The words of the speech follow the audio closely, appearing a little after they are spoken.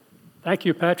Thank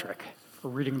you, Patrick, for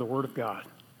reading the Word of God.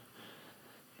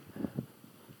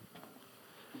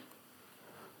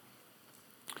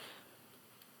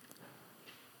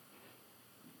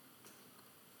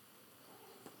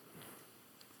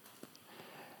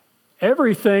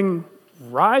 Everything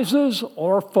rises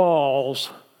or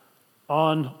falls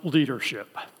on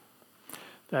leadership.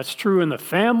 That's true in the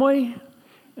family,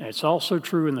 and it's also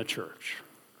true in the church.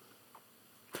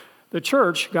 The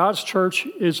church, God's church,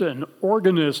 is an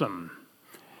organism.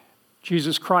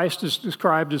 Jesus Christ is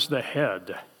described as the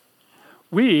head.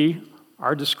 We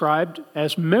are described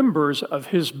as members of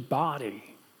his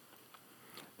body.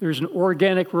 There's an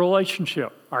organic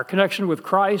relationship. Our connection with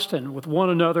Christ and with one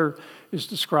another is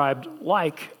described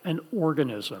like an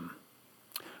organism.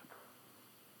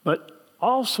 But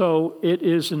also, it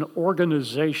is an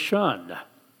organization.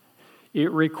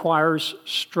 It requires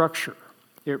structure.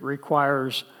 It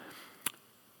requires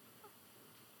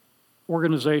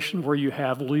organization where you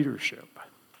have leadership.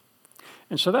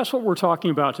 And so that's what we're talking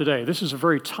about today. This is a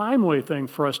very timely thing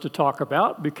for us to talk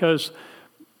about because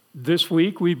this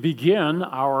week we begin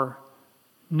our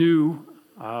new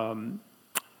time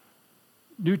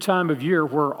of year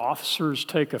where officers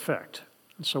take effect.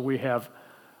 And so we have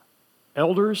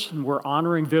elders, and we're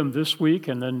honoring them this week,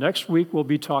 and then next week we'll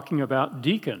be talking about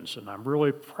deacons, and I'm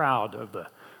really proud of the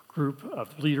group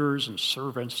of leaders and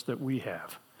servants that we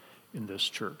have in this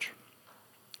church.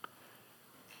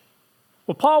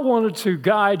 Well, Paul wanted to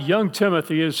guide young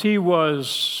Timothy as he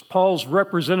was Paul's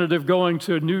representative going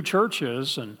to new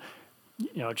churches, and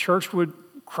church would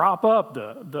crop up.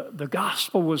 The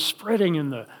gospel was spreading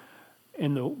in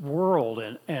the world,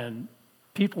 and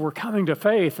people were coming to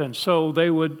faith, and so they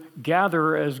would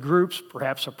gather as groups,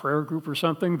 perhaps a prayer group or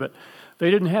something, but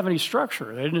they didn't have any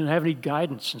structure. They didn't have any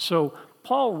guidance. And so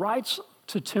Paul writes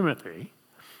to Timothy.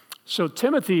 So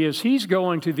Timothy, as he's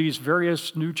going to these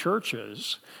various new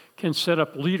churches, can set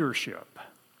up leadership,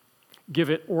 give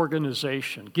it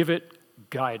organization, give it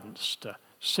guidance to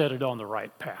set it on the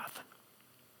right path.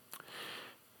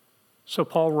 So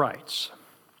Paul writes,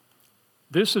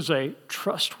 "This is a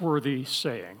trustworthy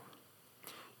saying.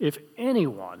 If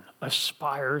anyone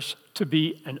aspires to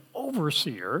be an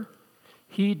overseer,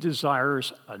 he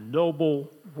desires a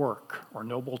noble work or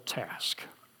noble task."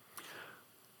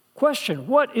 Question,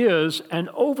 what is an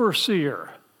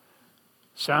overseer?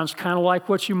 Sounds kind of like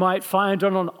what you might find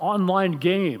on an online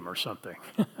game or something.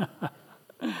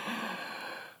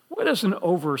 What is an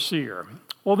overseer?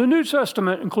 Well, the New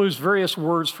Testament includes various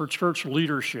words for church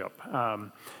leadership.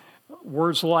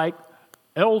 Words like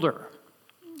elder,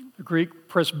 the Greek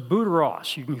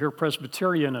presbyteros, you can hear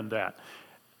Presbyterian in that.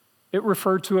 It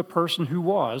referred to a person who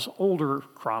was older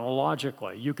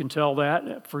chronologically. You can tell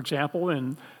that, for example,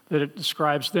 in that it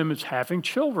describes them as having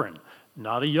children,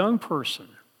 not a young person,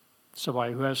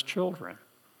 somebody who has children.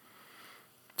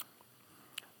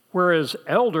 Whereas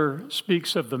elder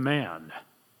speaks of the man,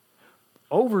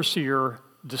 overseer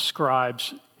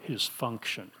describes his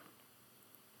function.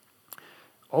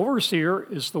 Overseer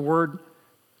is the word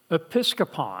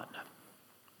episkopon,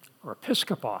 or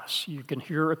episkopos. You can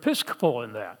hear episcopal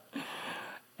in that.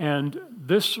 And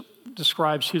this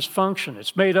describes his function.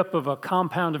 It's made up of a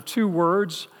compound of two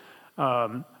words,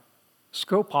 skopos.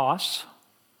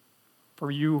 For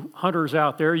you hunters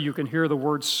out there, you can hear the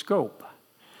word scope,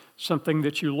 something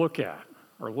that you look at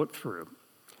or look through.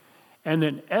 And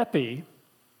then epi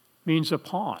means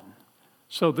upon.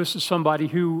 So this is somebody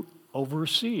who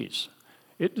oversees.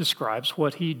 It describes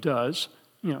what he does,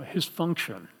 his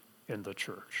function in the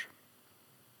church.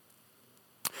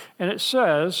 And it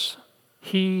says,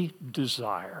 he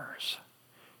desires.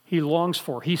 He longs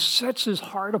for. He sets his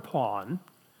heart upon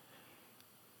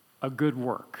a good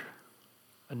work,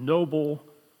 a noble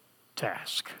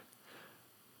task,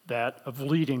 that of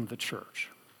leading the church.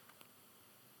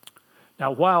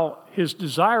 Now, while his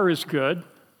desire is good,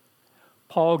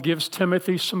 Paul gives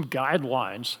Timothy some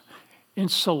guidelines in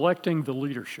selecting the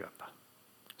leadership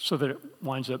so that it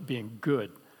winds up being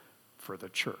good for the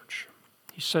church.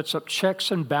 He sets up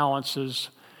checks and balances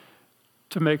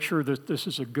to make sure that this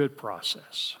is a good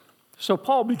process. So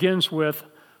Paul begins with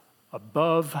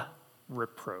above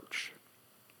reproach.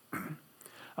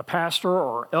 A pastor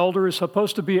or elder is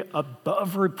supposed to be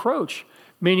above reproach,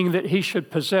 meaning that he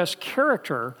should possess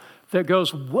character that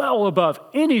goes well above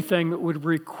anything that would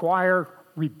require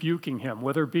rebuking him,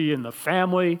 whether it be in the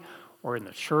family or in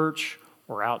the church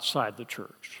or outside the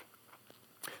church.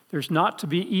 There's not to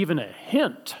be even a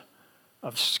hint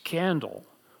of scandal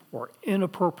or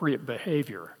inappropriate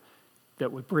behavior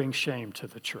that would bring shame to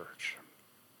the church.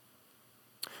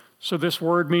 So this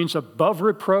word means above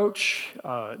reproach.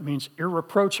 It means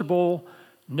irreproachable,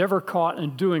 never caught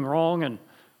in doing wrong, and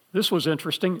this was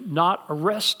interesting, not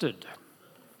arrested.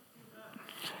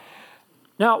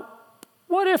 Now,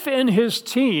 what if in his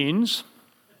teens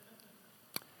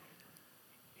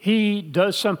he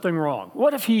does something wrong?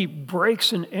 What if he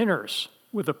breaks and enters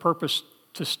with a purpose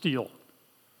to steal?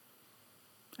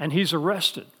 And he's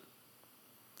arrested.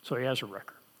 So he has a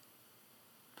record.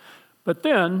 But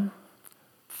then,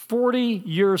 40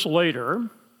 years later,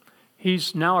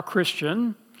 he's now a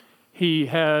Christian. He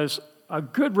has a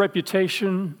good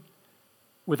reputation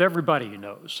with everybody he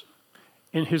knows.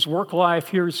 In his work life,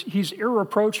 he's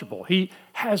irreproachable. He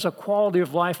has a quality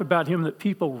of life about him that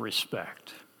people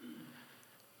respect.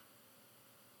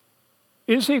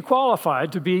 Is he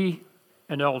qualified to be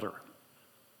an elder?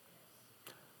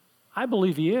 I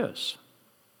believe he is.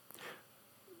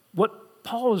 What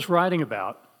Paul is writing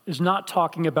about is not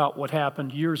talking about what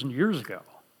happened years and years ago.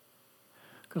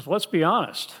 Because let's be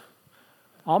honest,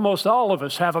 almost all of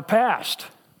us have a past.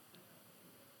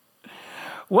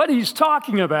 What he's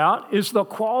talking about is the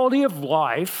quality of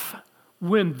life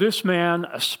when this man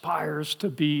aspires to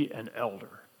be an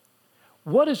elder.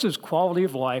 What is his quality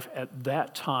of life at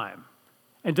that time?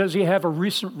 And does he have a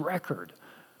recent record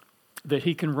that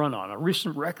he can run on, a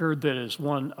recent record that is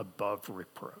one above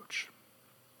reproach?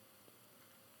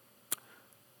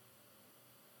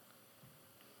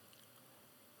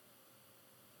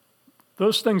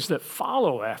 Those things that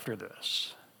follow after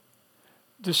this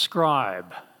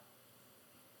describe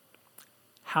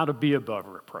how to be above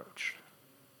reproach.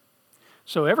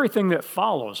 So everything that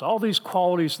follows, all these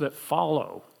qualities that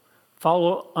follow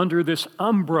under this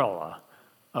umbrella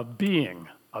of being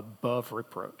above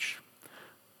reproach.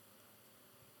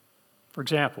 For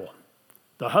example,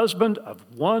 the husband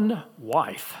of one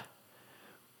wife.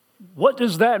 What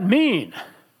does that mean?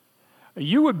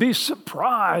 You would be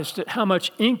surprised at how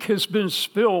much ink has been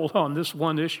spilled on this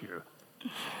one issue.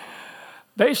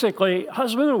 Basically,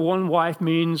 husband of one wife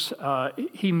means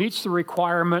he meets the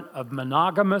requirement of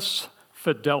monogamous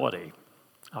fidelity.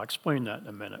 I'll explain that in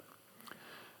a minute.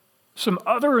 Some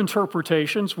other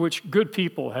interpretations which good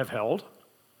people have held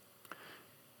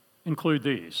include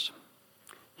these.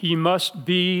 He must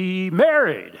be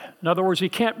married. In other words, he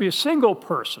can't be a single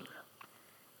person.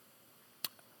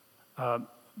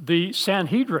 The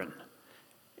Sanhedrin,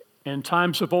 in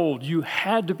times of old, you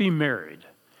had to be married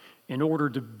in order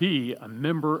to be a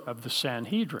member of the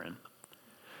Sanhedrin.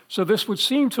 So this would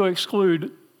seem to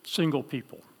exclude single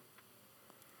people.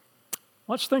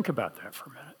 Let's think about that for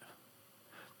a minute.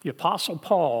 The Apostle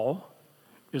Paul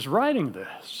is writing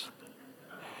this.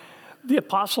 The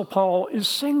Apostle Paul is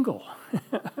single.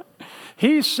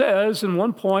 He says in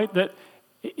one point that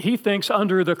he thinks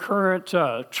under the current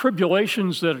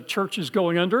tribulations that a church is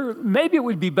going under, maybe it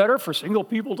would be better for single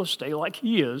people to stay like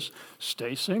he is,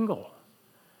 stay single.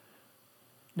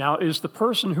 Now, is the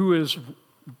person who is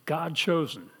God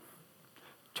chosen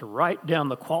to write down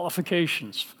the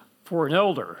qualifications for an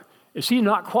elder, is he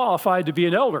not qualified to be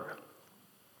an elder?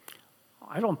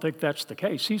 I don't think that's the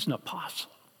case. He's an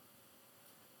apostle.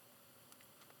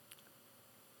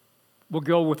 We'll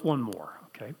go with one more,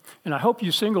 okay? And I hope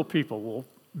you single people will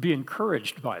be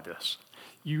encouraged by this.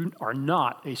 You are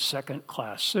not a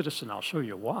second-class citizen. I'll show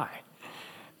you why.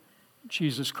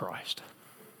 Jesus Christ.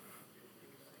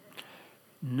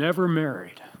 Never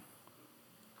married.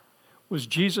 Was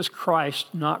Jesus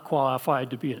Christ not qualified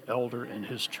to be an elder in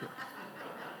his church?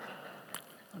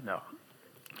 No.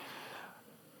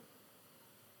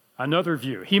 Another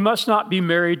view. He must not be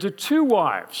married to two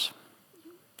wives.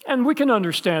 And we can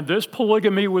understand this.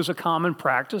 Polygamy was a common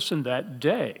practice in that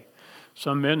day.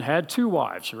 Some men had two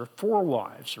wives or four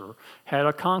wives or had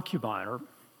a concubine or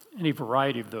any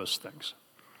variety of those things.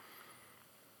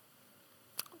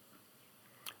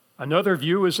 Another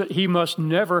view is that he must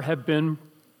never have been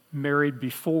married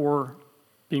before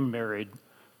being married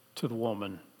to the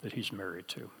woman that he's married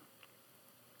to.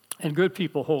 And good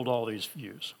people hold all these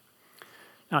views.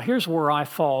 Now, here's where I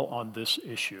fall on this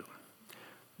issue.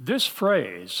 This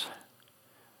phrase,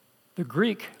 the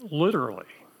Greek literally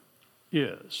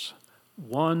is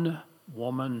one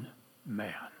woman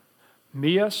man.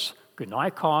 Mias,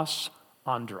 gynaikos,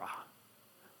 andra.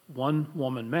 One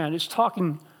woman man. It's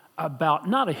talking about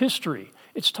not a history.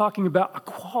 It's talking about a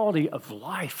quality of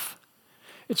life.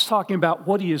 It's talking about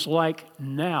what he is like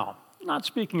now, not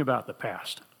speaking about the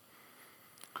past.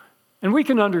 And we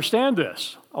can understand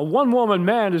this. A one-woman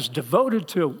man is devoted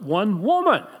to one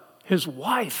woman, his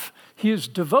wife. He is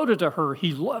devoted to her.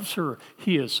 He loves her.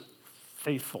 He is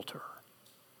faithful to her.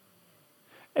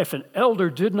 If an elder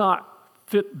did not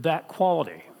fit that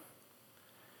quality,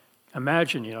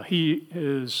 imagine, he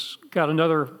has got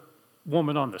another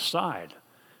woman on the side.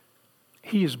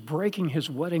 he is breaking his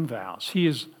wedding vows. He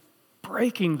is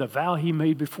breaking the vow he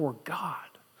made before God.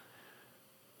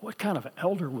 What kind of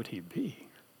elder would he be?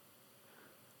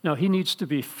 No, he needs to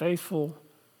be faithful.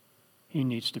 He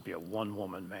needs to be a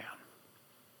one-woman man.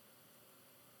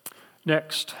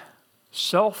 Next,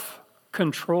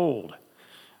 self-controlled.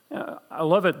 I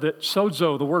love it that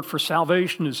sozo, the word for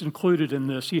salvation, is included in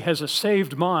this. He has a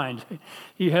saved mind.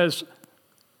 He has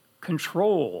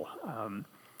control.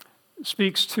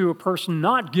 Speaks to a person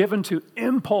not given to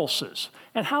impulses.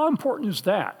 And how important is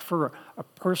that for a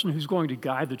person who's going to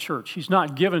guide the church? He's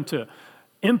not given to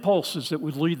impulses that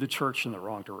would lead the church in the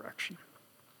wrong direction.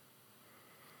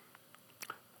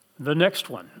 The next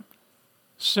one,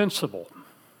 sensible.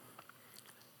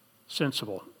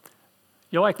 Sensible.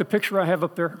 You like the picture I have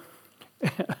up there?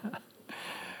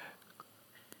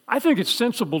 I think it's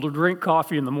sensible to drink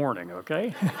coffee in the morning,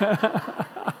 okay?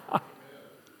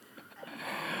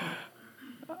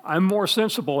 I'm more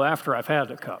sensible after I've had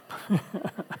a cup.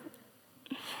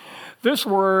 This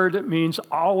word means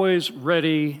always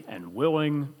ready and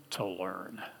willing to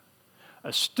learn.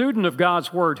 A student of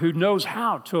God's word who knows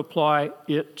how to apply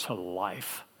it to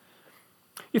life.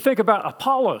 You think about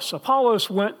Apollos. Apollos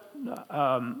went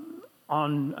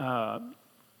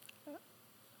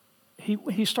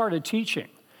he started teaching,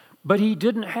 but he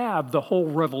didn't have the whole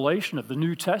revelation of the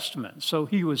New Testament. So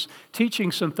he was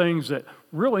teaching some things that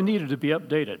really needed to be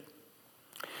updated.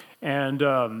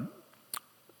 And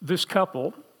this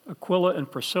couple, Aquila and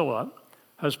Priscilla,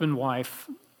 husband-wife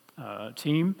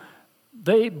team,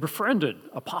 they befriended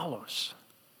Apollos.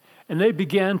 And they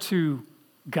began to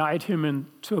guide him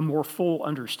into a more full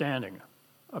understanding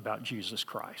about Jesus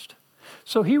Christ.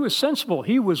 So he was sensible.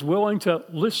 He was willing to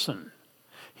listen.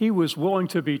 He was willing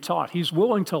to be taught. He's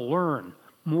willing to learn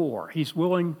more. He's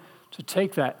willing to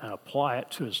take that and apply it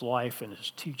to his life and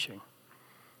his teaching.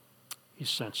 He's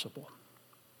sensible.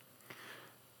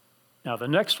 Now, the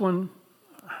next one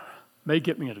may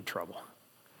get me into trouble.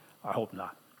 I hope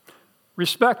not.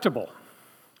 Respectable.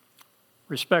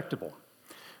 Respectable.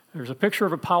 There's a picture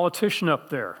of a politician up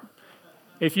there.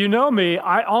 If you know me,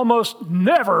 I almost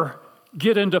never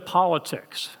get into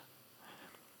politics.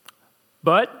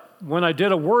 But when I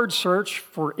did a word search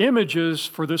for images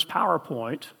for this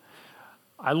PowerPoint,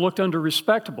 I looked under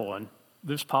respectable, and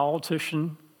this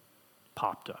politician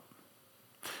popped up.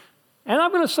 And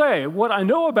I'm going to say what I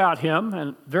know about him,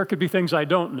 and there could be things I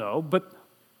don't know, but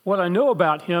what I know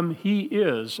about him, he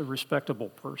is a respectable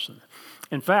person.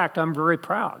 In fact, I'm very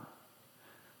proud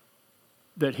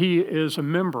that he is a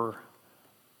member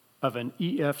of an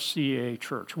EFCA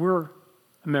church. We're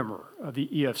a member of the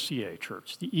EFCA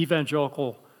church, the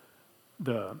Evangelical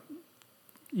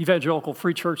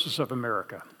Free Churches of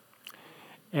America.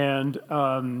 And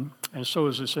so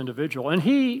is this individual. And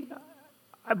he,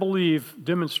 I believe,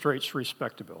 demonstrates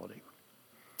respectability.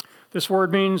 This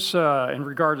word means, in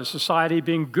regard to society,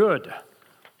 being good,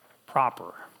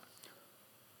 proper,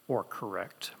 or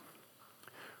correct.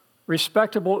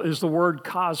 Respectable is the word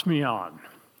kosmion,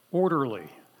 orderly,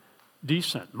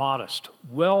 decent, modest,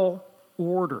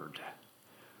 well-ordered,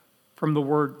 from the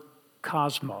word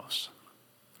cosmos.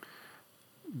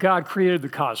 God created the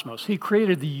cosmos. He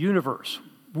created the universe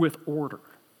with order.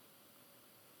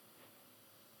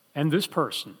 And this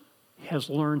person has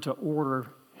learned to order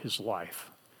his life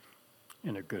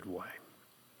in a good way.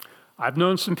 I've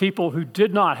known some people who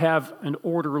did not have an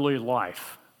orderly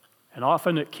life, and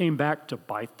often it came back to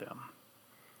bite them.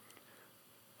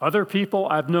 Other people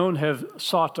I've known have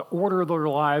sought to order their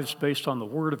lives based on the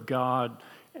Word of God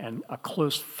and a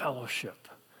close fellowship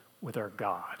with our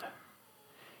God.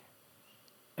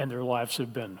 And their lives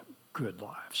have been good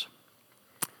lives.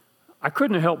 I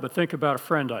couldn't help but think about a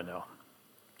friend I know.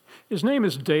 His name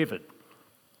is David.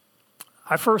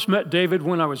 I first met David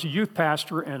when I was a youth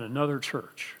pastor in another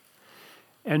church.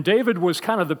 And David was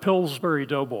kind of the Pillsbury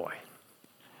Doughboy,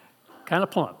 kind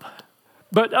of plump,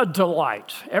 but a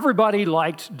delight. Everybody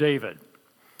liked David.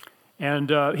 And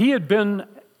he had been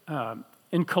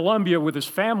in Colombia with his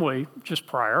family just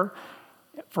prior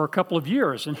for a couple of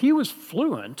years, and he was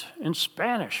fluent in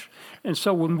Spanish. And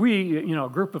so when we, a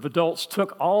group of adults,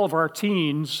 took all of our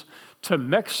teens to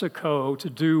Mexico to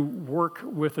do work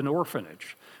with an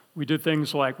orphanage, we did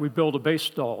things like we built a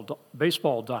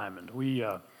baseball diamond. We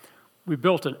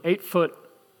built an 8-foot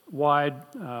wide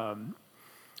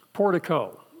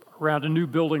portico around a new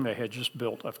building they had just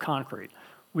built of concrete.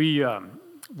 We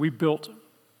built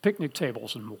picnic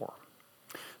tables and more.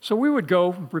 So we would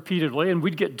go repeatedly, and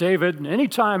we'd get David, and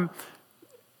anytime,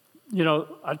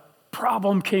 a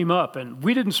problem came up, and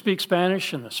we didn't speak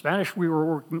Spanish, and the Spanish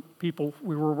people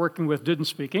we were working with didn't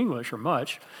speak English or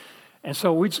much, and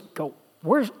so we'd go,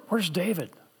 Where's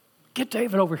David? Get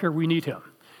David over here, we need him.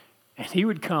 And he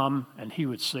would come and he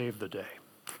would save the day.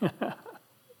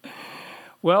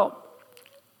 Well,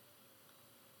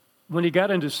 when he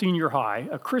got into senior high,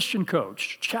 a Christian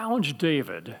coach challenged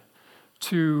David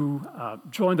to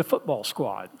join the football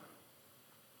squad.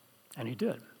 And he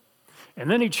did. And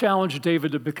then he challenged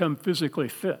David to become physically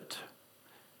fit.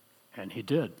 And he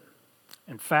did.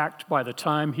 In fact, by the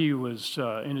time he was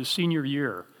in his senior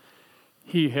year,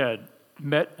 he had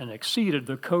met and exceeded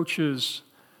the coach's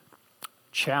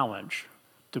challenge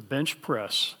to bench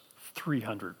press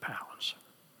 300 pounds.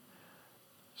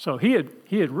 So he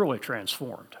had really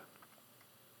transformed.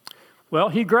 Well,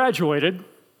 he graduated,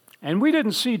 and we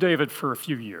didn't see David for a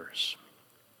few years.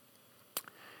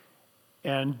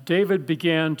 And David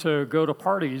began to go to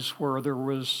parties where there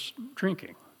was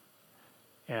drinking,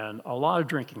 and a lot of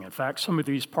drinking. In fact, some of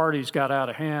these parties got out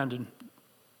of hand and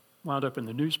wound up in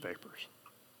the newspapers.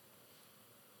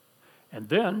 And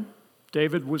then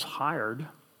David was hired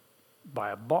by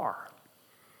a bar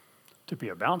to be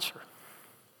a bouncer.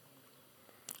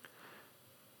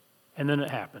 And then it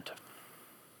happened.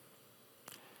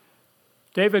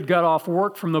 David got off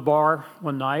work from the bar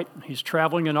one night. He's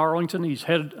traveling in Arlington. He's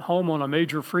headed home on a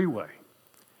major freeway.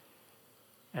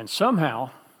 And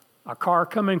somehow, a car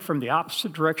coming from the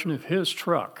opposite direction of his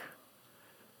truck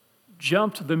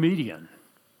jumped the median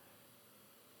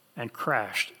and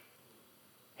crashed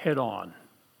head on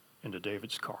into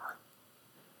David's car.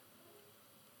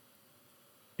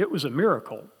 It was a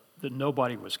miracle that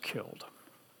nobody was killed.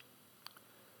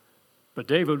 But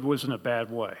David was in a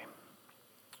bad way.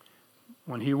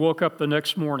 When he woke up the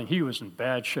next morning, he was in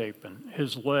bad shape and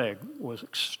his leg was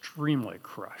extremely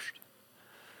crushed.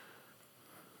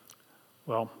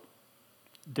 Well,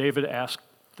 David asked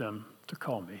them to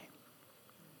call me.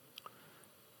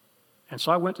 And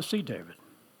so I went to see David.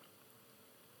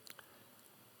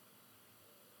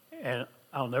 And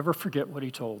I'll never forget what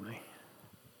he told me.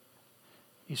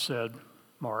 He said,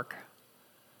 "Mark,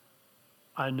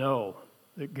 I know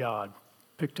that God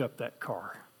picked up that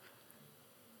car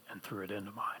and threw it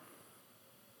into mine."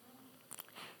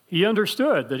 He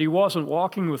understood that he wasn't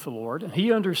walking with the Lord, and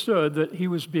he understood that he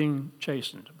was being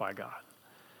chastened by God.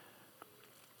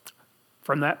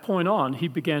 From that point on, he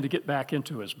began to get back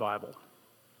into his Bible.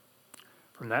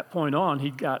 From that point on, he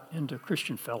got into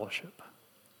Christian fellowship.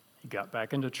 He got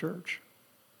back into church.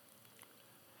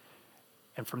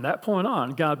 And from that point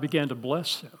on, God began to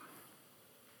bless him.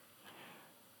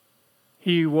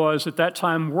 He was at that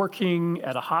time working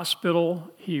at a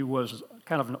hospital. He was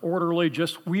kind of an orderly,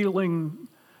 just wheeling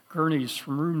gurneys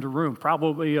from room to room,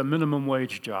 probably a minimum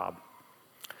wage job.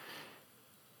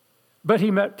 But he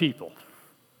met people.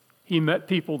 He met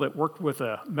people that worked with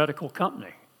a medical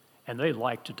company, and they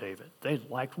liked David. They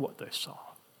liked what they saw.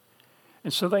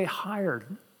 And so they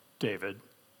hired David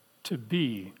to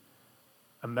be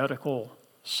a medical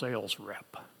sales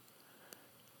rep.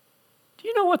 Do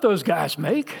you know what those guys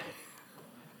make?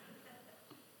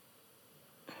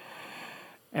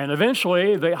 And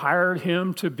eventually they hired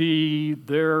him to be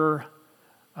their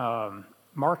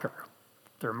marketer.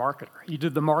 He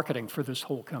did the marketing for this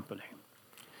whole company.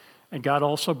 And God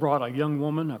also brought a young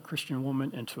woman, a Christian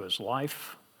woman, into his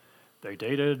life. They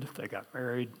dated, they got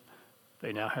married.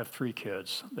 They now have 3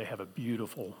 kids. They have a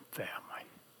beautiful family.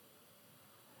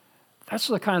 That's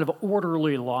the kind of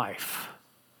orderly life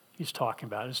he's talking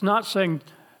about. It's not saying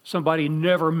somebody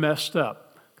never messed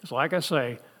up, because like I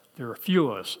say, there are few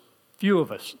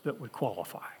of us that would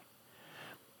qualify.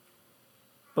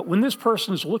 But when this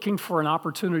person is looking for an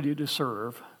opportunity to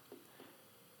serve,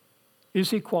 is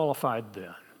he qualified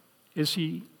then? Is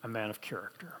he a man of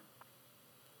character?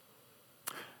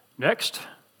 Next,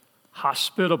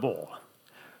 hospitable.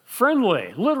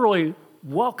 Friendly, literally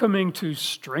welcoming to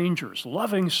strangers,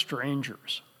 loving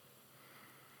strangers.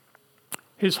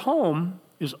 His home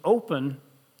is open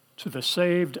to the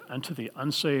saved and to the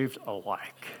unsaved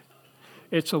alike.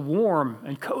 It's a warm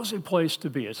and cozy place to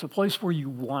be. It's a place where you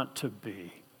want to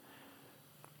be.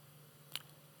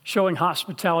 Showing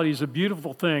hospitality is a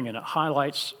beautiful thing, and it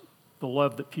highlights the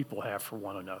love that people have for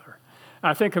one another.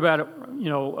 I think about it,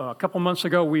 a couple months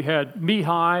ago we had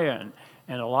Mihai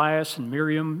and Elias and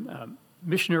Miriam,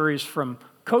 missionaries from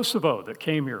Kosovo that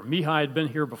came here. Mihai had been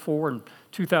here before in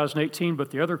 2018,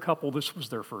 but the other couple, this was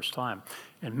their first time.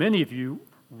 And many of you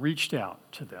reached out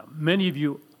to them. Many of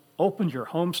you opened your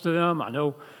homes to them. I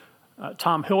know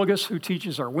Tom Hilligus, who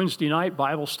teaches our Wednesday night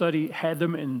Bible study, had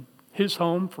them in his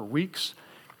home for weeks,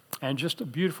 and just a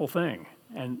beautiful thing.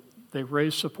 And they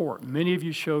raised support. Many of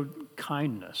you showed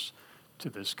kindness to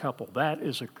this couple. That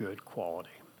is a good quality.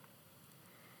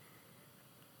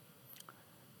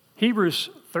 Hebrews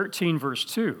 13, verse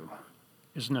 2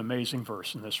 is an amazing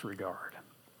verse in this regard.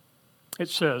 It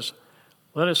says,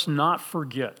 "Let us not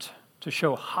forget to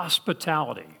show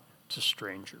hospitality to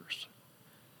strangers.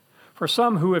 For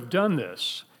some who have done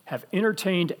this have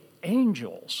entertained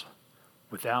angels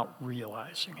without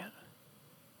realizing it."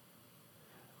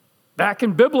 Back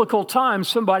in biblical times,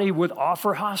 somebody would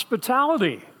offer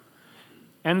hospitality.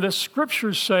 And the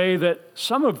scriptures say that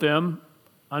some of them,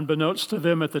 unbeknownst to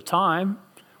them at the time,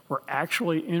 were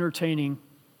actually entertaining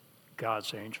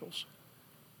God's angels.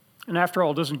 And after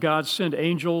all, doesn't God send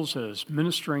angels as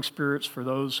ministering spirits for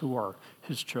those who are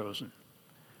his chosen?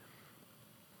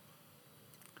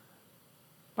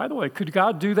 By the way, could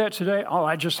God do that today? Oh,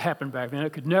 that just happened back then.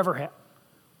 It could never happen.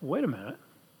 Wait a minute.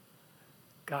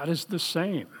 God is the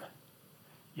same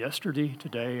yesterday,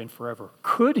 today, and forever.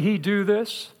 Could he do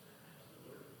this?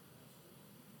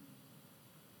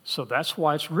 So that's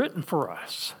why it's written for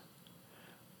us,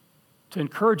 to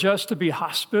encourage us to be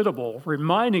hospitable,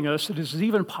 reminding us that it is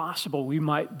even possible we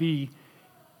might be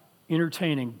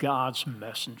entertaining God's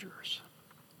messengers.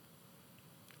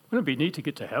 Wouldn't it be neat to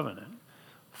get to heaven and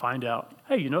find out,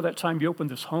 hey, you know that time you opened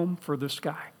this home for this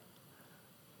guy?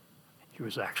 He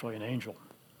was actually an angel.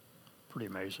 Pretty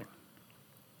amazing.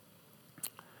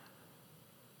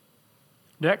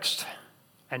 Next,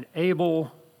 an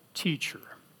able teacher.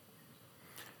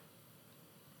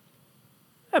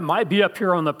 It might be up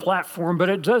here on the platform, but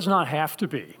it does not have to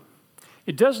be.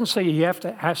 It doesn't say he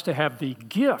has to have the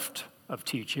gift of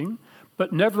teaching,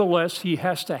 but nevertheless, he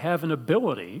has to have an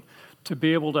ability to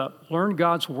be able to learn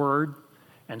God's word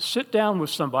and sit down with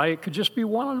somebody. It could just be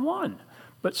one-on-one,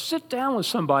 but sit down with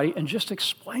somebody and just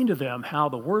explain to them how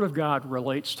the word of God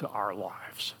relates to our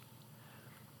lives.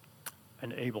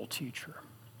 An able teacher.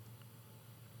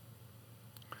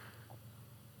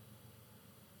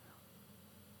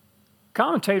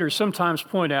 Commentators sometimes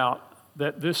point out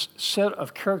that this set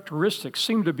of characteristics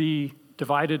seem to be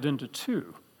divided into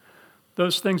two.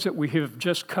 Those things that we have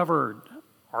just covered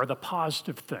are the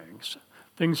positive things,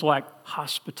 things like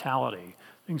hospitality,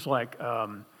 things like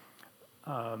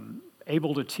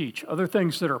able to teach, other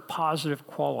things that are positive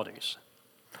qualities.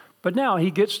 But now he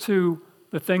gets to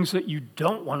the things that you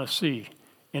don't want to see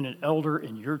in an elder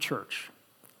in your church.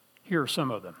 Here are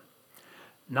some of them.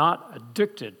 Not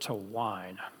addicted to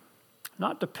wine.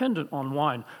 Not dependent on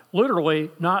wine. Literally,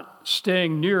 not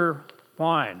staying near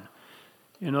wine.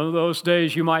 You know, those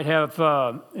days you might have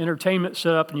entertainment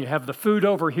set up and you have the food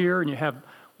over here and you have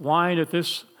wine at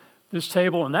this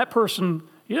table, and that person,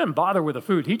 he doesn't bother with the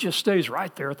food. He just stays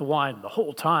right there at the wine the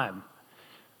whole time.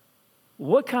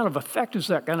 What kind of effect is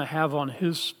that going to have on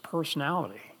his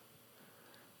personality?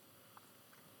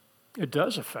 It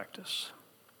does affect us.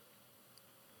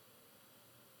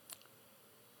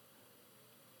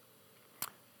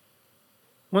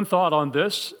 One thought on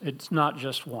this, it's not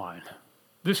just wine.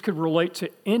 This could relate to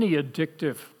any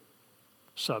addictive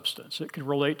substance. It could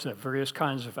relate to various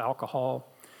kinds of alcohol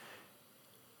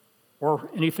or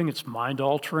anything that's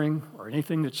mind-altering or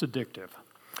anything that's addictive.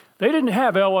 They didn't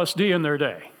have LSD in their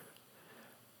day.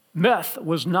 Meth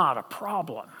was not a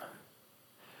problem.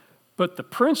 But the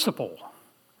principle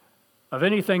of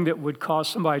anything that would cause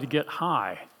somebody to get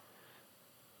high,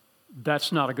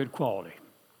 that's not a good quality.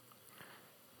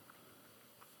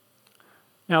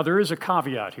 Now, there is a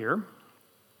caveat here.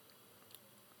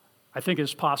 I think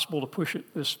it's possible to push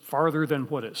it this farther than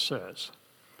what it says.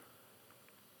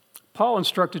 Paul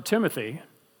instructed Timothy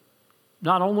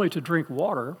not only to drink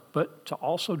water, but to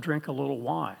also drink a little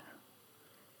wine.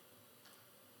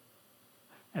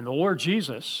 And the Lord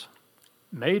Jesus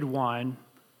made wine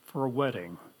for a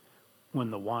wedding when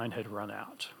the wine had run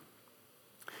out.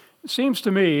 It seems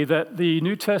to me that the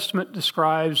New Testament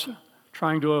describes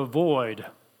trying to avoid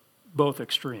both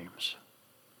extremes.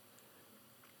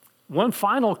 One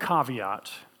final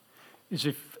caveat is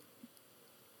if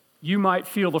you might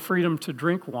feel the freedom to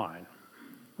drink wine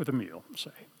with a meal,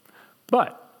 say,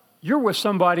 but you're with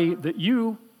somebody that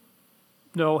you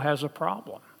know has a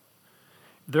problem.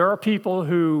 There are people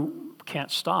who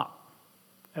can't stop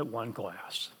at one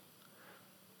glass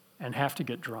and have to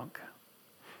get drunk.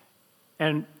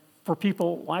 And for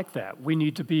people like that, we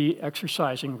need to be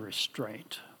exercising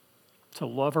restraint, to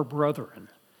love our brethren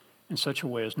in such a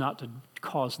way as not to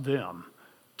cause them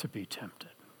to be tempted.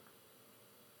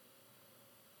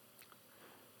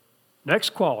 Next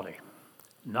quality,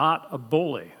 not a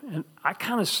bully. And I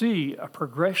kind of see a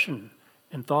progression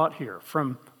in thought here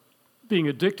from being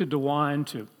addicted to wine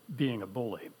to being a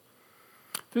bully.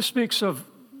 This speaks of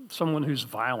someone who's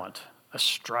violent, a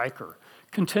striker,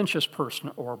 contentious person,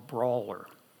 or a brawler.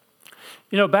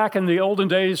 Back in the olden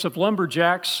days of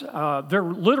lumberjacks, there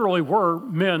literally were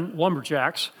men,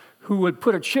 lumberjacks, who would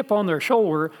put a chip on their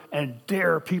shoulder and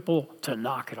dare people to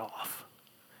knock it off.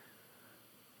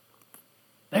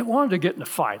 They wanted to get in a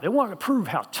fight. They wanted to prove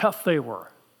how tough they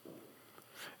were.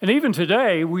 And even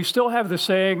today, we still have the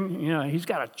saying, he's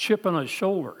got a chip on his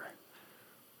shoulder,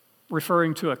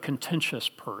 referring to a contentious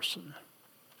person.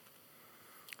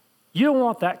 You don't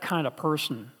want that kind of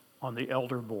person on the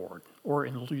elder board or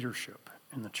in leadership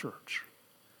in the church.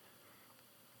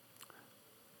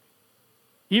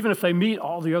 Even if they meet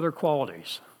all the other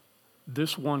qualities,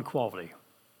 this one quality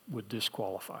would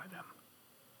disqualify them.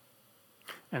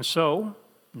 And so,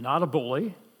 not a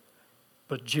bully,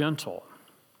 but gentle,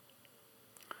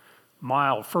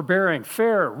 mild, forbearing,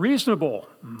 fair, reasonable,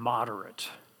 moderate.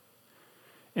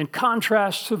 In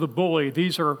contrast to the bully,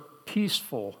 these are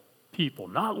peaceful people,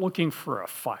 not looking for a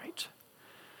fight.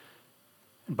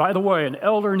 And by the way, an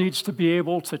elder needs to be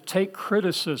able to take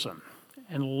criticism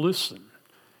and listen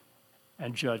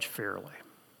and judge fairly.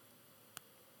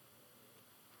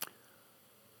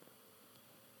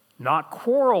 Not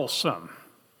quarrelsome.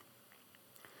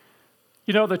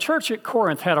 The church at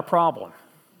Corinth had a problem.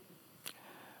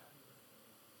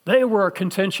 They were a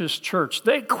contentious church.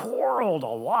 They quarreled a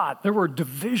lot. There were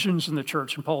divisions in the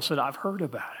church, and Paul said, I've heard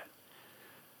about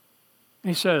it.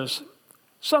 He says,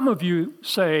 some of you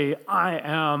say, I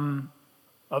am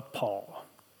of Paul.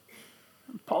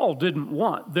 Paul didn't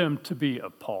want them to be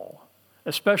of Paul,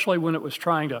 especially when it was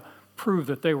trying to prove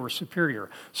that they were superior.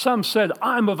 Some said,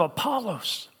 I'm of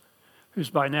Apollos, who's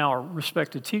by now a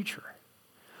respected teacher.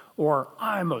 Or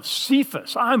I'm of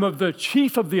Cephas. I'm of the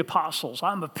chief of the apostles.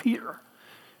 I'm of Peter.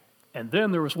 And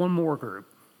then there was one more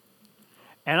group.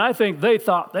 And I think they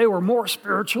thought they were more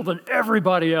spiritual than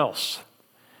everybody else.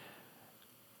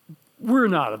 We're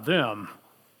not of them.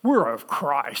 We're of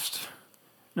Christ.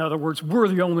 In other words, we're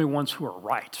the only ones who are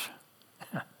right.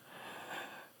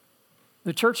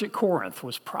 The church at Corinth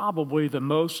was probably the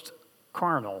most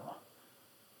carnal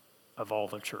of all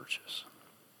the churches.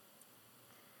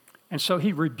 And so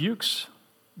he rebukes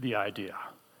the idea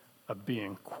of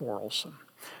being quarrelsome.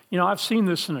 I've seen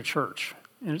this in a church,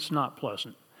 and it's not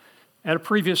pleasant. At a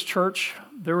previous church,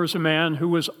 there was a man who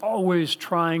was always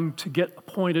trying to get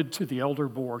appointed to the elder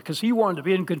board because he wanted to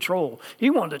be in control. He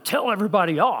wanted to tell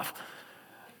everybody off.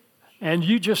 And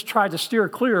you just tried to steer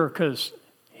clear because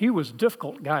he was a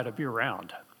difficult guy to be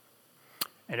around.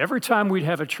 And every time we'd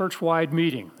have a church-wide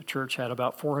meeting, the church had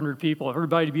about 400 people,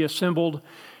 everybody to be assembled,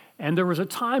 and there was a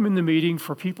time in the meeting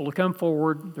for people to come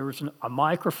forward. There was a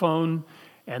microphone,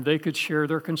 and they could share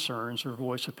their concerns or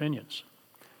voice opinions.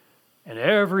 And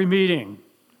every meeting,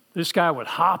 this guy would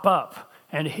hop up,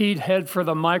 and he'd head for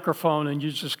the microphone, and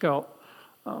you'd just go,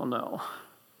 oh no,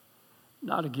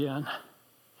 not again.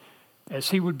 As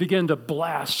he would begin to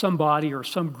blast somebody or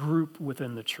some group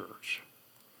within the church.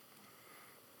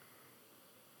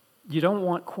 You don't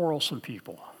want quarrelsome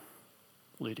people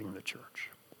leading the church.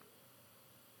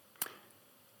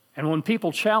 And when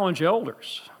people challenge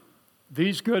elders,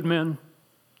 these good men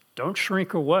don't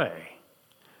shrink away,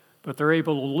 but they're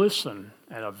able to listen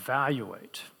and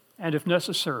evaluate, and if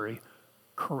necessary,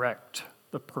 correct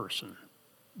the person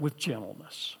with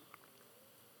gentleness.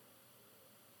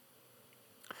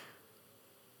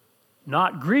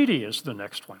 Not greedy is the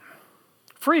next one.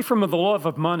 Free from the love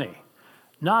of money,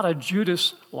 not a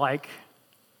Judas-like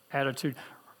attitude.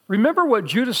 Remember what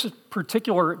Judas'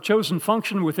 particular chosen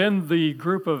function within the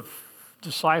group of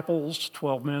disciples,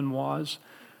 12 men, was?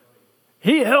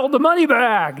 He held the money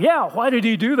bag. Yeah, why did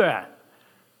he do that?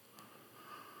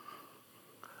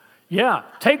 Yeah,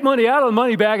 take money out of the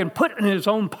money bag and put it in his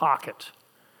own pocket.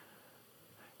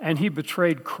 And he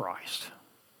betrayed Christ.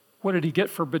 What did he get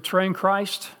for betraying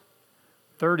Christ?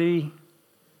 30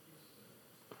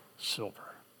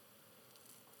 silver.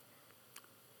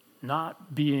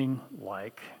 Not being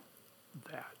like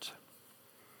that.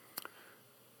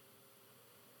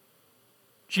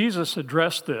 Jesus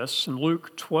addressed this in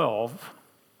Luke 12.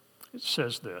 It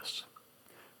says this.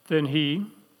 Then he,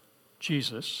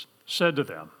 Jesus, said to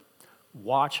them,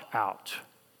 watch out.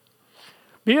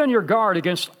 Be on your guard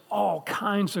against all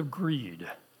kinds of greed.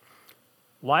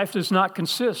 Life does not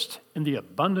consist in the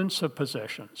abundance of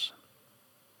possessions.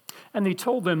 And he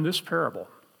told them this parable.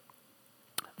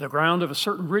 The ground of a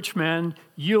certain rich man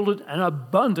yielded an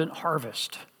abundant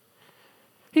harvest.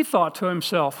 He thought to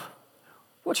himself,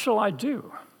 what shall I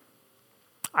do?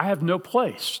 I have no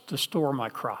place to store my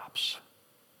crops.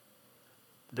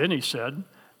 Then he said,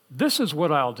 this is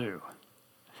what I'll do.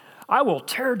 I will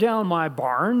tear down my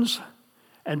barns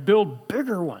and build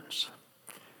bigger ones,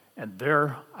 and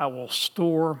there I will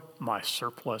store my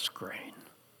surplus grain.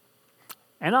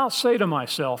 And I'll say to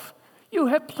myself, you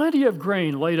have plenty of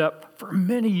grain laid up for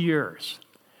many years.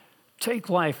 Take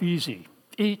life easy,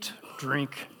 eat,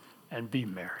 drink, and be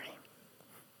merry.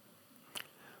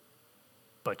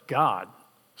 But God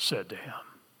said to him,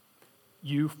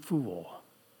 you fool,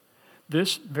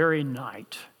 this very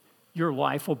night your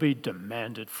life will be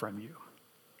demanded from you.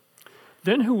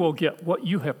 Then who will get what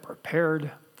you have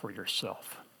prepared for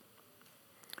yourself?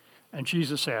 And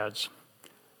Jesus adds,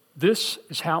 this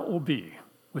is how it will be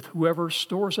with whoever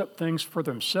stores up things for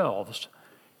themselves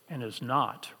and is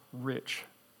not rich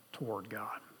toward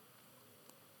God.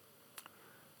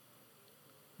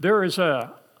 There is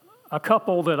a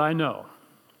couple that I know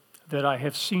that I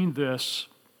have seen this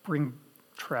bring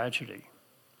tragedy.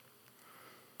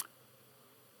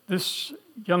 This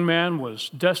young man was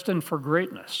destined for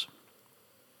greatness,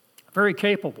 very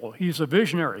capable. He's a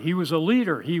visionary. He was a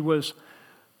leader. He was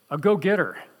a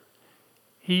go-getter.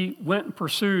 He went and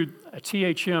pursued a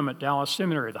THM at Dallas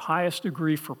Seminary, the highest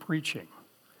degree for preaching,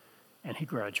 and he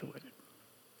graduated.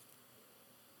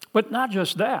 But not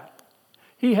just that.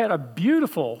 He had a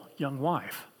beautiful young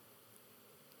wife,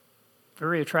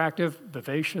 very attractive,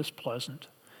 vivacious, pleasant.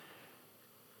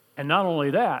 And not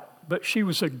only that, but she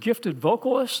was a gifted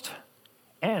vocalist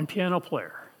and piano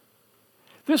player.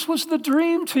 This was the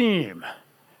dream team.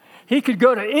 He could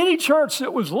go to any church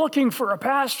that was looking for a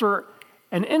pastor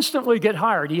and instantly get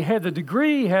hired. He had the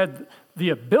degree, he had the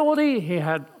ability, he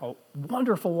had a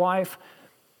wonderful wife.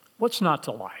 What's not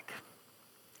to like?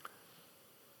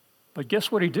 But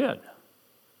guess what he did?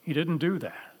 He didn't do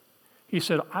that. He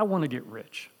said, I want to get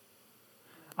rich.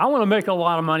 I want to make a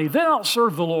lot of money, then I'll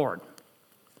serve the Lord.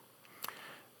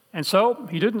 And so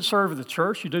he didn't serve at the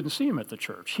church. You didn't see him at the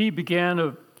church. He began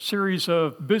a series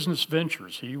of business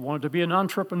ventures. He wanted to be an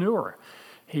entrepreneur.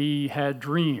 He had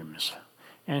dreams.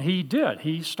 And he did.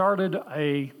 He started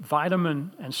a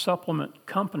vitamin and supplement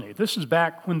company. This is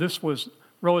back when this was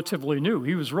relatively new.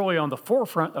 He was really on the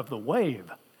forefront of the wave.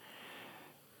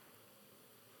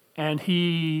 And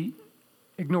he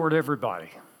ignored everybody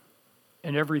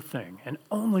and everything and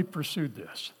only pursued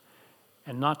this.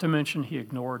 And not to mention, he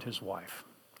ignored his wife.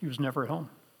 He was never at home.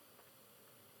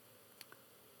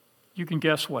 You can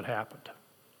guess what happened.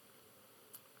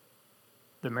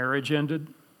 The marriage ended.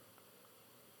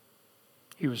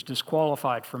 He was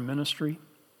disqualified from ministry.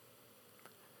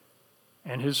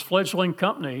 And his fledgling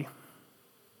company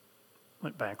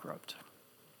went bankrupt.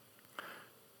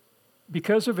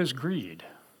 Because of his greed,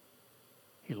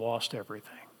 he lost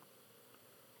everything.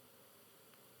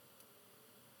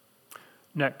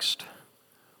 Next,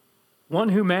 one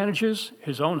who manages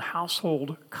his own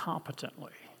household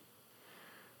competently.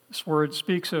 This word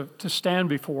speaks of to stand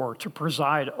before, to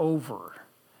preside over.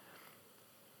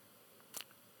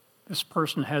 This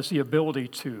person has the ability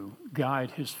to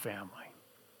guide his family.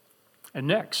 And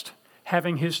next,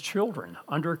 having his children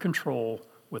under control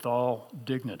with all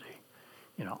dignity,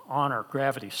 honor,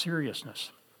 gravity,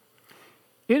 seriousness.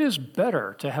 It is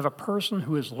better to have a person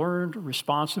who has learned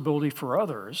responsibility for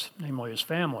others, namely his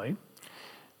family,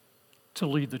 to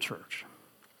lead the church.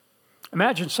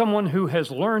 Imagine someone who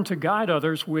has learned to guide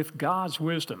others with God's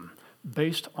wisdom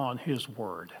based on his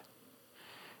word.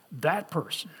 That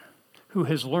person who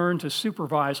has learned to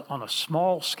supervise on a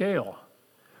small scale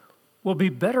will be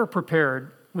better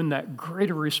prepared when that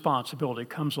greater responsibility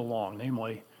comes along,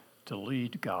 namely to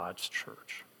lead God's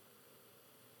church.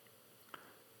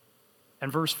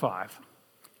 And verse 5,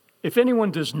 if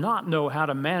anyone does not know how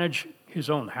to manage his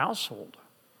own household,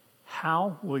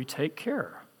 how will he take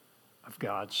care of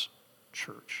God's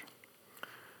church?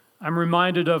 I'm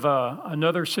reminded of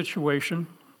another situation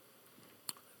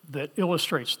that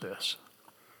illustrates this.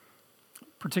 A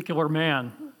particular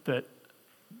man that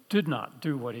did not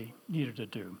do what he needed to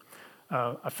do.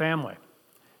 A family.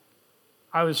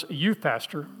 I was a youth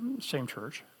pastor, same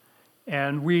church,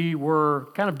 and we were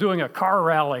kind of doing a car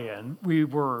rally, and we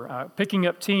were picking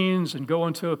up teens and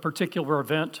going to a particular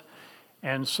event.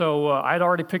 And so I'd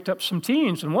already picked up some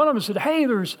teens, and one of them said, hey,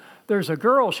 there's a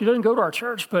girl. She doesn't go to our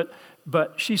church,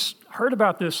 but she's heard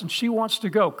about this, and she wants to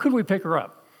go. Could we pick her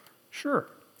up? Sure.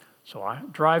 So I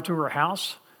drive to her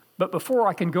house, but before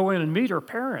I can go in and meet her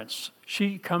parents,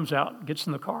 she comes out and gets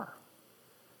in the car.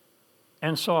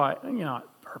 And so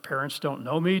her parents don't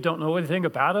know me, don't know anything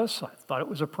about us. I thought it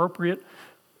was appropriate.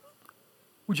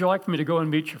 Would you like me to go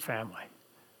and meet your family?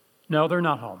 No, they're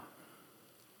not home.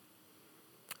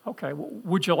 Okay, well,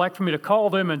 would you like for me to call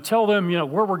them and tell them,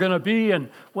 where we're going to be and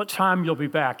what time you'll be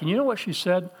back? And you know what she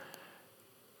said?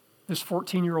 This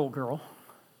 14-year-old girl,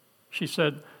 she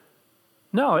said,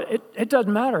 no, it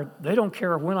doesn't matter. They don't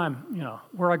care when I'm,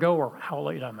 where I go or how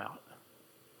late I'm out.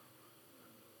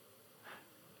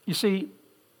 You see,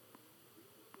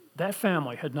 that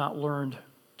family had not learned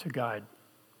to guide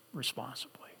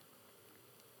responsibly.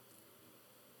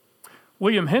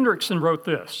 William Hendrickson wrote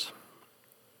this: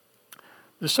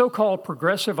 "The so-called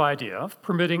progressive idea of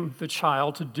permitting the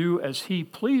child to do as he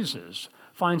pleases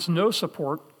finds no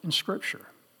support in Scripture.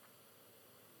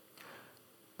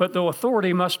 But though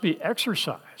authority must be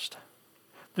exercised,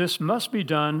 this must be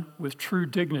done with true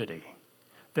dignity.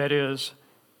 That is,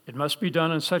 it must be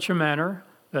done in such a manner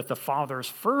that the father's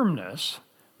firmness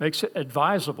makes it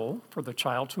advisable for the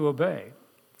child to obey,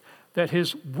 that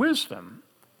his wisdom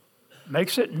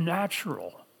makes it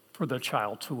natural for the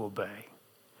child to obey,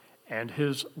 and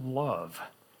his love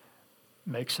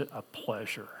makes it a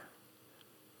pleasure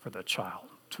for the child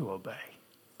to obey."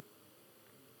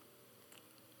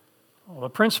 Well, the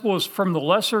principle is from the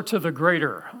lesser to the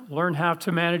greater. Learn how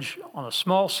to manage on a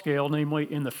small scale,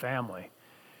 namely in the family,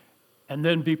 and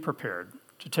then be prepared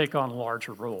to take on a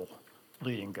larger role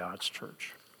leading God's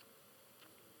church.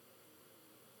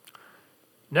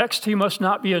 Next, he must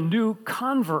not be a new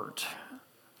convert.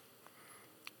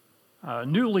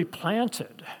 Newly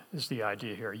planted is the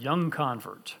idea here, young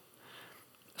convert.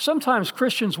 Sometimes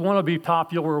Christians want to be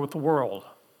popular with the world.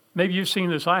 Maybe you've seen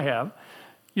this, I have.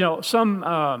 You know,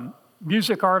 some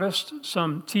music artist,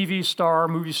 some TV star,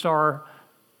 movie star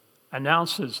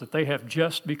announces that they have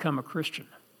just become a Christian.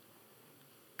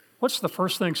 What's the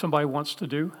first thing somebody wants to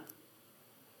do?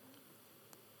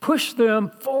 Push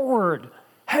them forward.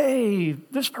 Hey,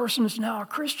 this person is now a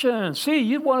Christian. See,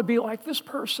 you want to be like this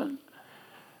person.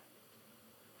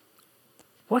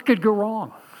 What could go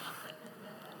wrong?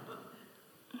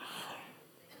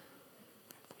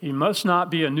 He must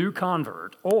not be a new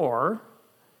convert, or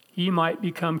he might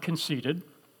become conceited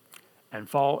and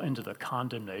fall into the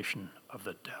condemnation of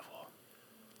the devil.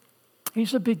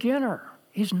 He's a beginner.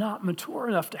 He's not mature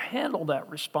enough to handle that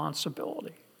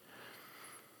responsibility.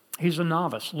 He's a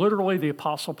novice. Literally, the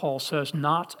Apostle Paul says,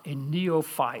 not a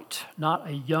neophyte, not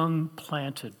a young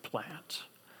planted plant.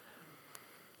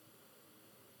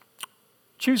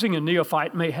 Choosing a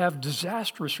neophyte may have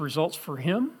disastrous results for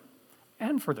him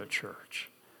and for the church.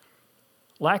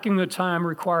 Lacking the time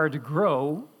required to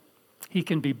grow, he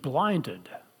can be blinded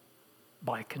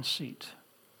by conceit.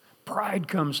 Pride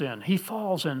comes in. He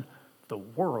falls and the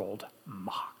world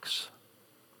mocks.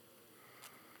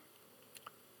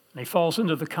 And he falls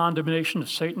into the condemnation of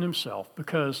Satan himself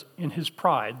because in his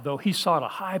pride, though he sought a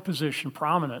high position,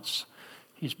 prominence,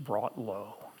 he's brought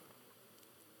low.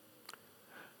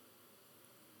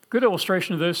 Good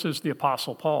illustration of this is the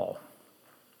Apostle Paul.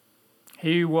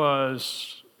 He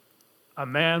was a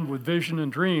man with vision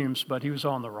and dreams, but he was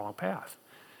on the wrong path.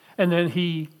 And then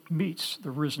he meets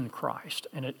the risen Christ,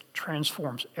 and it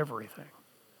transforms everything.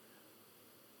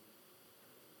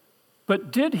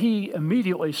 But did he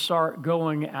immediately start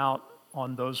going out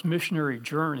on those missionary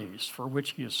journeys for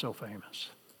which he is so famous?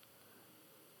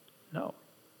 No.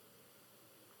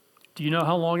 Do you know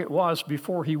how long it was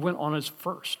before he went on his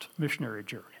first missionary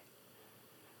journey?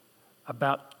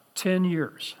 About 10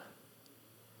 years.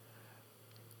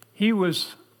 He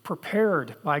was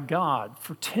prepared by God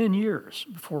for 10 years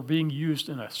before being used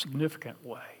in a significant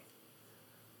way.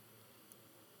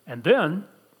 And then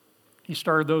he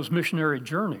started those missionary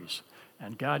journeys,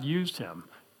 and God used him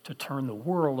to turn the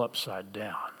world upside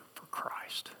down for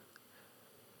Christ.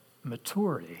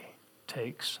 Maturity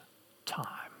takes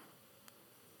time.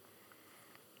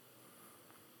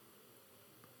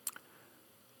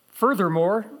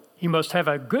 Furthermore, he must have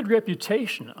a good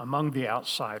reputation among the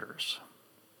outsiders.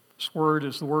 This word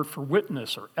is the word for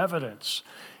witness or evidence.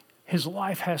 His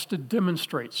life has to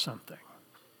demonstrate something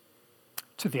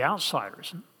to the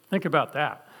outsiders. Think about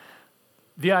that.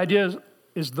 The idea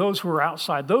is those who are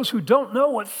outside, those who don't know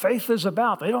what faith is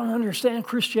about. They don't understand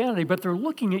Christianity, but they're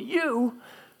looking at you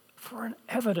for an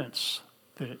evidence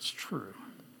that it's true.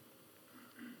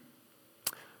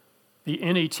 The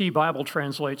NET Bible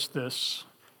translates this,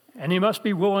 and he must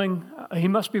be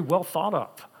well thought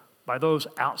of by those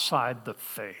outside the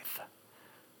faith,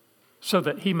 so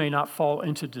that he may not fall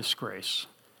into disgrace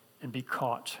and be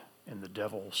caught in the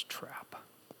devil's trap.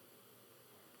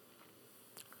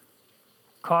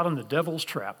 Caught in the devil's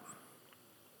trap.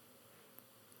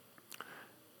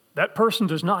 That person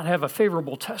does not have a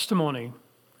favorable testimony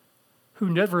who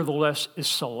nevertheless is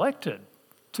selected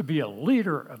to be a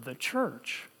leader of the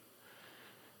church,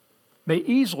 may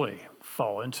easily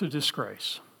fall into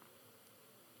disgrace.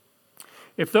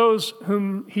 If those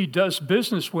whom he does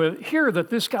business with hear that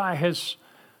this guy has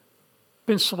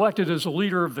been selected as a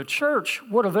leader of the church,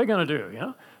 what are they going to do? You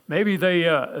know? Maybe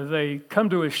they come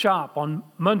to his shop on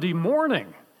Monday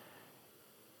morning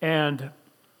and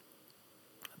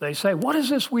they say, "What is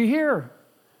this we hear?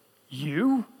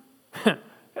 You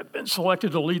have been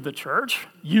selected to lead the church?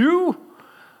 You?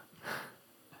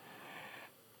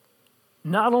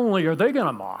 Not only are they going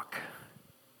to mock,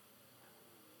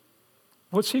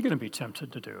 what's he going to be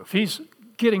tempted to do? If he's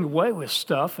getting away with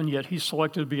stuff and yet he's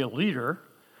selected to be a leader,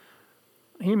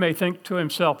 he may think to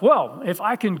himself, well, if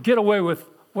I can get away with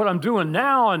what I'm doing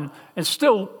now and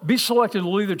still be selected to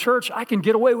lead the church, I can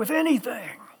get away with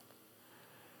anything.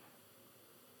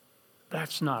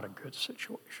 That's not a good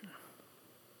situation.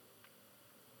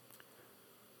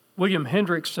 William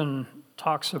Hendrickson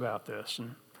talks about this,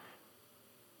 and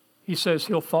he says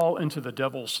he'll fall into the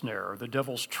devil's snare, the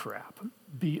devil's trap,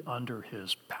 be under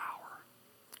his power.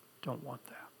 Don't want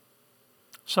that.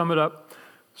 Sum it up.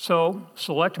 So,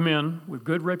 select men with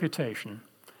good reputation,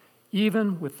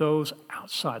 even with those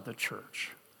outside the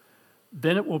church.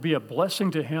 Then it will be a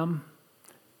blessing to him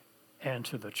and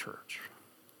to the church.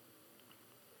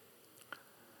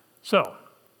 So,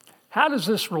 how does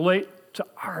this relate to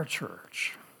our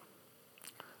church?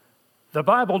 The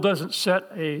Bible doesn't set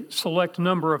a select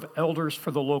number of elders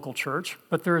for the local church,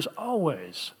 but there is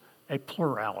always a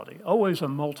plurality, always a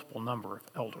multiple number of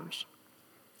elders.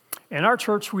 In our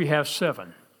church, we have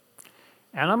 7.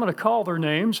 And I'm going to call their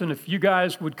names, and if you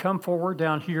guys would come forward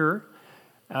down here,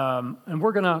 and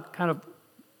we're going to kind of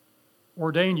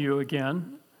ordain you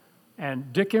again,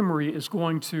 and Dick Emery is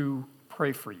going to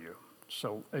pray for you.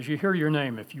 So as you hear your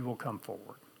name, if you will come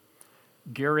forward.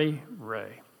 Gary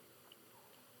Ray.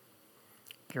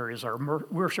 Gary is our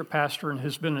worship pastor and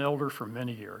has been an elder for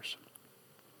many years.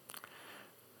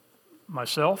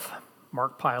 Myself,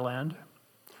 Mark Pyland.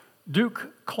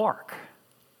 Duke Clark.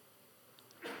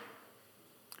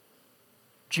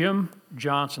 Jim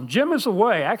Johnson. Jim is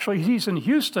away. Actually, he's in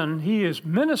Houston. He is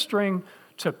ministering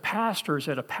to pastors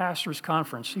at a pastor's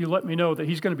conference. He let me know that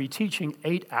he's going to be teaching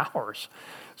 8 hours.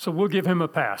 So we'll give him a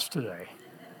pass today.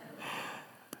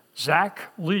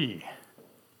 Zach Lee.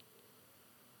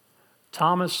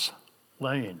 Thomas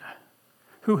Lane,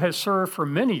 who has served for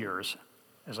many years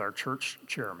as our church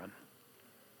chairman.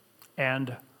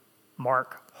 And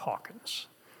Mark Hawkins,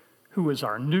 who is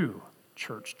our new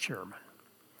church chairman.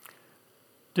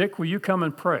 Dick, will you come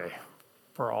and pray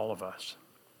for all of us?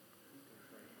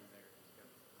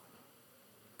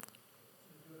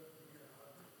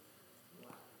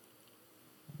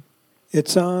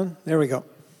 It's on. There we go.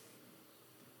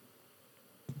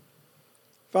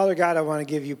 Father God, I want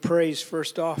to give you praise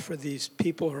first off for these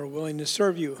people who are willing to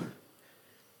serve you,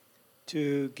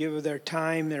 to give of their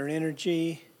time, their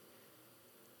energy,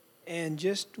 and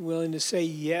just willing to say,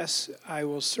 yes, I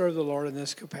will serve the Lord in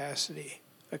this capacity,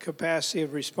 a capacity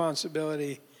of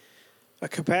responsibility, a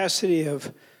capacity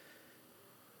of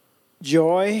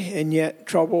joy and yet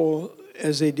trouble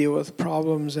as they deal with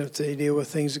problems, as they deal with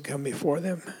things that come before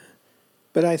them.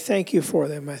 But I thank you for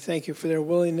them. I thank you for their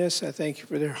willingness. I thank you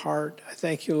for their heart. I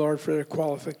thank you, Lord, for their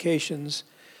qualifications.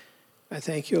 I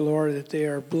thank you, Lord, that they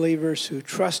are believers who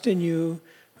trust in you,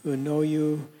 who know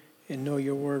you, and know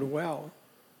your word well.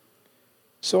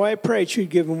 So I pray that you'd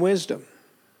give them wisdom.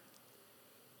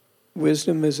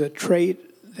 Wisdom is a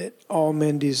trait that all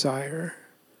men desire.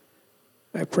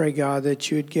 I pray, God, that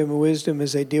you'd give them wisdom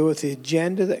as they deal with the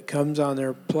agenda that comes on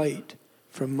their plate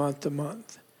from month to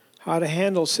month. How to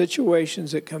handle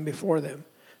situations that come before them,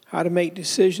 how to make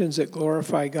decisions that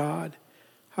glorify God,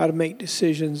 how to make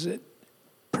decisions that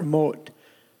promote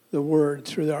the word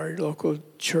through our local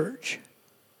church.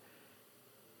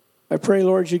 I pray,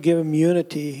 Lord, you give them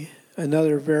unity,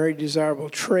 another very desirable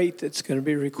trait that's going to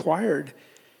be required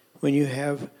when you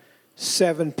have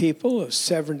 7 people of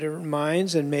 7 different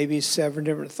minds and maybe 7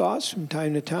 different thoughts from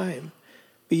time to time.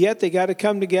 But yet they got to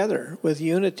come together with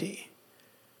unity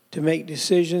to make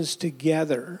decisions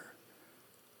together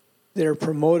that are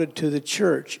promoted to the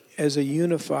church as a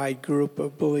unified group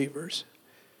of believers.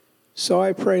 So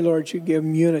I pray, Lord, you give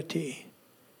them unity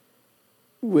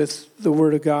with the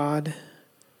Word of God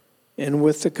and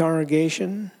with the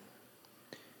congregation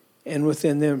and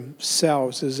within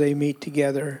themselves as they meet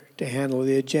together to handle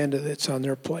the agenda that's on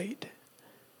their plate.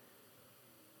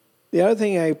 The other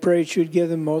thing I pray that you'd give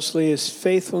them mostly is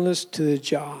faithfulness to the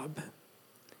job.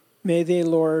 May they,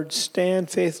 Lord,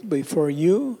 stand faithfully before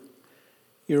you,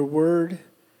 your word,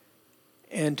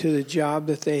 and to the job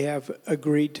that they have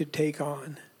agreed to take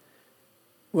on.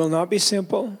 Will not be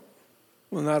simple,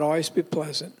 will not always be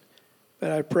pleasant,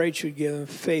 but I pray that you'd give them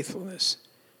faithfulness.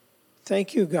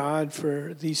 Thank you, God,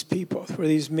 for these people, for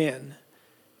these men.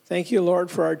 Thank you, Lord,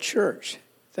 for our church.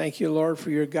 Thank you, Lord, for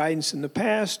your guidance in the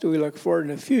past. We look forward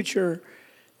in the future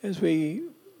as we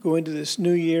go into this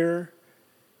new year,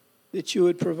 that you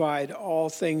would provide all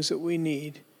things that we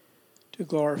need to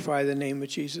glorify the name of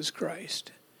Jesus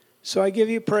Christ. So I give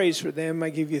you praise for them.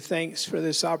 I give you thanks for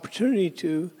this opportunity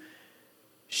to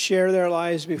share their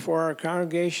lives before our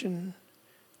congregation.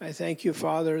 I thank you,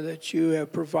 Father, that you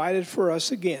have provided for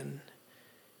us again.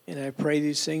 And I pray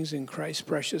these things in Christ's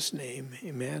precious name.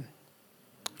 Amen.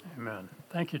 Amen.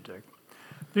 Thank you, Dick.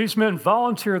 These men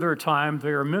volunteer their time. They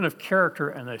are men of character,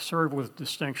 and they serve with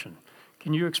distinction.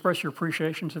 Can you express your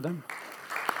appreciation to them?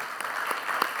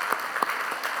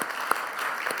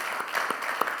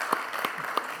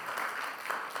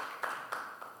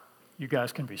 You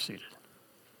guys can be seated.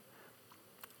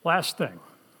 Last thing.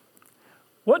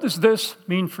 What does this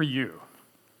mean for you?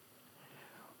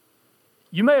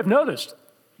 You may have noticed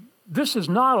this is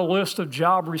not a list of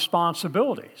job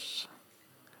responsibilities.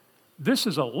 This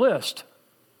is a list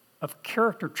of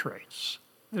character traits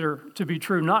that are to be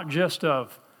true not just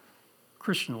of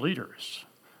Christian leaders,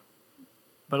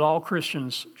 but all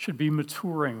Christians should be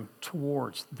maturing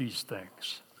towards these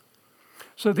things.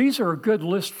 So these are a good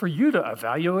list for you to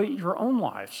evaluate your own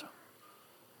lives.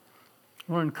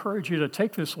 I want to encourage you to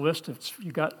take this list.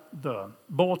 You got the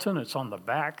bulletin, it's on the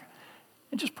back,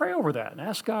 and just pray over that and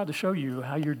ask God to show you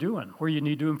how you're doing, where you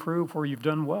need to improve, where you've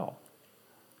done well.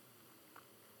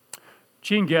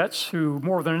 Gene Getz, who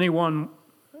more than anyone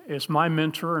is my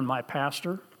mentor and my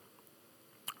pastor,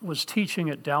 was teaching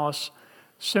at Dallas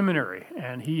Seminary,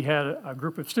 and he had a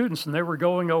group of students, and they were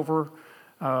going over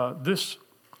this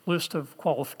list of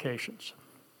qualifications.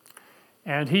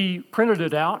 And he printed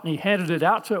it out, and he handed it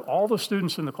out to all the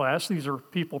students in the class. These are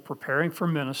people preparing for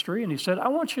ministry, and he said, I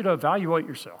want you to evaluate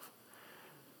yourself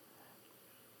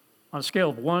on a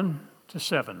scale of 1 to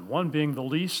 7, 1 being the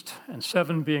least, and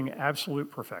 7 being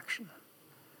absolute perfection.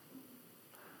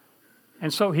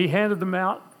 And so he handed them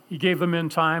out. He gave them in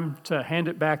time to hand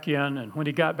it back in. And when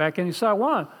he got back in, he said, I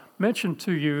want to mention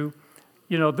to you,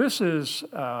 this is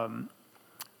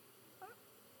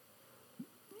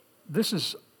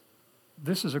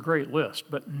a great list,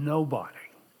 but nobody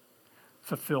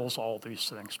fulfills all these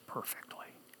things perfectly.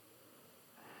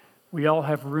 We all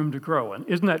have room to grow. And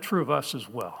isn't that true of us as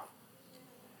well?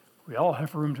 We all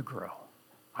have room to grow.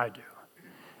 I do.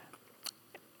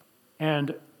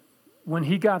 And when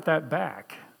he got that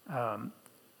back,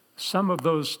 some of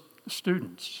those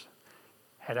students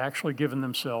had actually given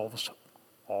themselves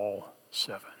all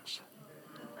 7s.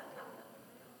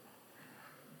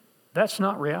 That's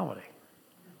not reality.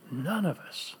 None of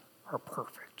us are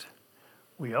perfect.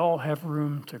 We all have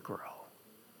room to grow.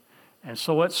 And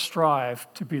so let's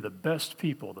strive to be the best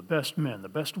people, the best men, the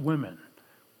best women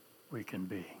we can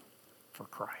be for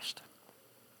Christ.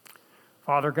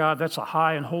 Father God, that's a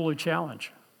high and holy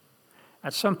challenge.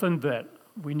 That's something that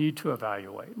we need to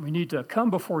evaluate. We need to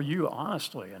come before you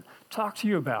honestly and talk to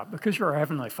you about, because you're our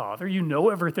Heavenly Father. You know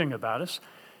everything about us,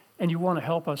 and you want to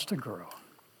help us to grow.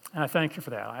 And I thank you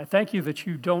for that. I thank you that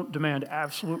you don't demand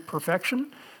absolute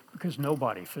perfection, because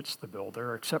nobody fits the bill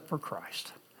there except for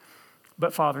Christ.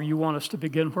 But Father, you want us to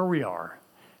begin where we are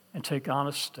and take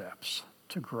honest steps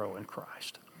to grow in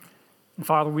Christ. And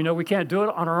Father, we know we can't do it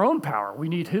on our own power. We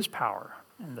need his power.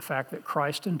 And the fact that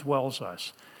Christ indwells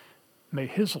us, may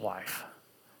his life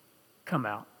come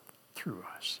out through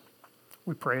us.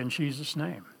 We pray in Jesus'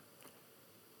 name.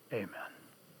 Amen.